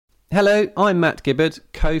Hello, I'm Matt Gibbard,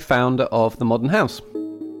 co-founder of The Modern House.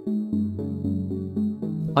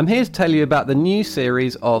 I'm here to tell you about the new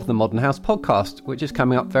series of The Modern House podcast, which is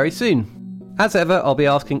coming up very soon. As ever, I'll be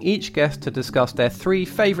asking each guest to discuss their 3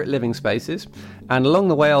 favourite living spaces, and along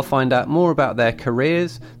the way I'll find out more about their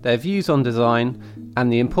careers, their views on design, and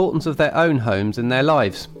the importance of their own homes in their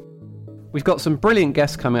lives. We've got some brilliant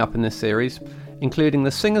guests coming up in this series, including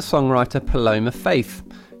the singer-songwriter Paloma Faith,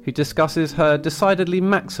 who discusses her decidedly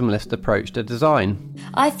maximalist approach to design.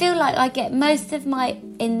 I feel like I get most of my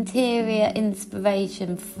interior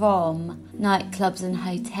inspiration from nightclubs and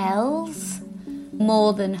hotels,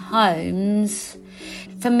 more than homes.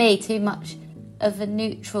 For me, too much of a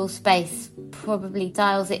neutral space probably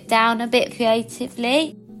dials it down a bit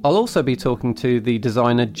creatively. I'll also be talking to the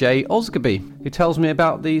designer Jay Osgerby, who tells me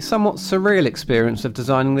about the somewhat surreal experience of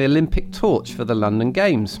designing the Olympic torch for the London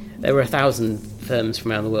Games. There were 1,000 firms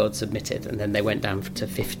from around the world submitted, and then they went down to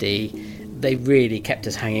 50. They really kept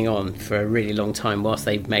us hanging on for a really long time whilst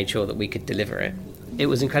they made sure that we could deliver it. It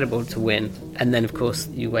was incredible to win. And then, of course,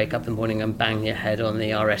 you wake up in the morning and bang your head on the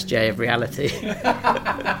RSJ of reality.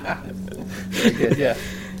 Yeah.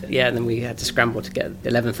 Yeah, and then we had to scramble to get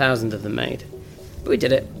 11,000 of them made. But we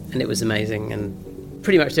did it, and it was amazing, and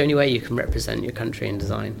pretty much the only way you can represent your country in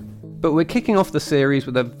design. But we're kicking off the series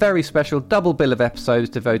with a very special double bill of episodes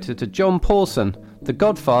devoted to John Pawson, the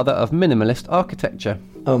godfather of minimalist architecture.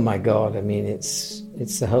 Oh my God, I mean, it's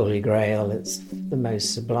the holy grail. It's the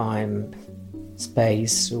most sublime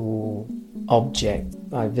space or object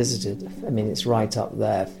I visited. I mean, it's right up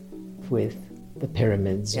there with the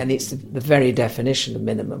pyramids. And it's the very definition of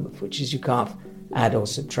minimum, which is you can't add or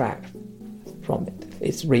subtract from it.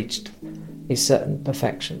 It's reached a certain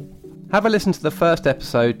perfection. Have a listen to the first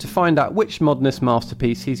episode to find out which modernist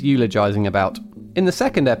masterpiece he's eulogising about. In the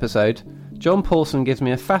second episode, John Pawson gives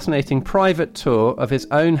me a fascinating private tour of his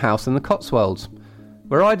own house in the Cotswolds,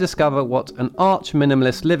 where I discover what an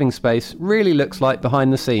arch-minimalist living space really looks like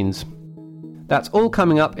behind the scenes. That's all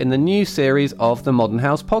coming up in the new series of the Modern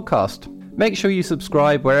House podcast. Make sure you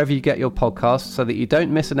subscribe wherever you get your podcasts so that you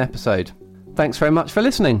don't miss an episode. Thanks very much for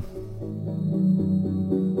listening.